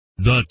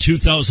The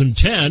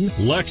 2010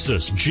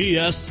 Lexus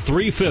GS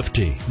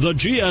 350. The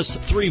GS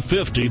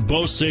 350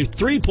 boasts a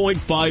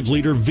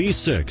 3.5-liter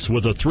V6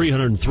 with a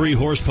 303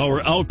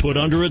 horsepower output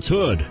under its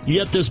hood.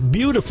 Yet this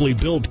beautifully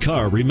built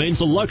car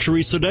remains a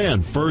luxury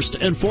sedan first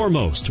and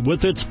foremost,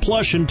 with its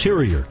plush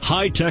interior,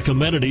 high-tech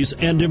amenities,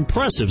 and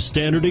impressive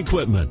standard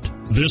equipment.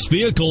 This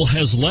vehicle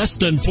has less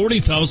than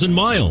 40,000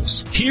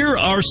 miles. Here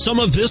are some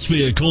of this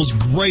vehicle's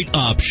great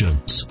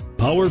options: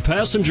 power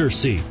passenger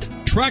seat,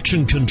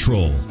 traction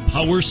control,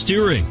 power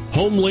steering,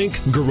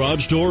 HomeLink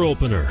garage door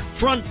opener,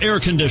 front air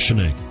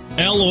conditioning,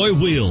 alloy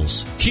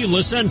wheels,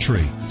 keyless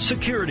entry,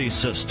 security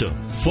system,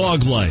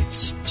 fog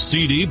lights,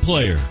 CD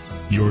player.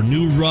 Your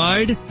new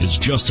ride is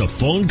just a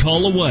phone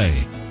call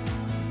away.